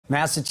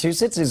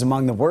Massachusetts is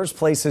among the worst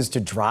places to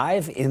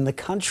drive in the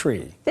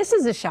country. This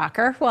is a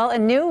shocker. Well, a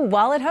new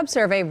Wallet Hub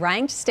survey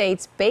ranked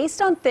states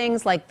based on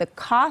things like the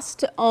cost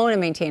to own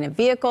and maintain a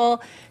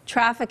vehicle,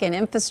 traffic and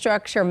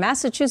infrastructure.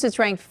 Massachusetts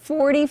ranked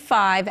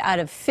 45 out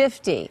of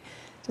 50.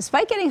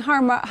 Despite getting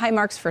high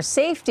marks for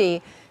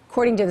safety,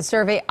 according to the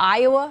survey,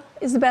 Iowa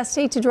is the best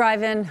state to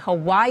drive in.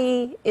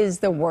 Hawaii is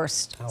the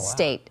worst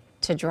state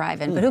to drive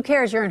in. But who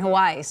cares? You're in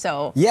Hawaii,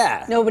 so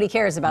nobody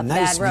cares about the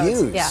bad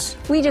roads. Views. Yeah,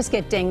 we just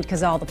get dinged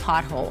because of all the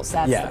potholes.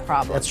 That's the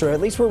problem. That's true.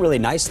 At least we're really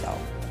nice, though.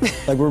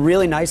 Like, we're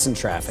really nice in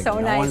traffic. So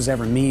nice. No one's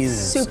ever mean.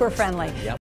 Super friendly. Yep.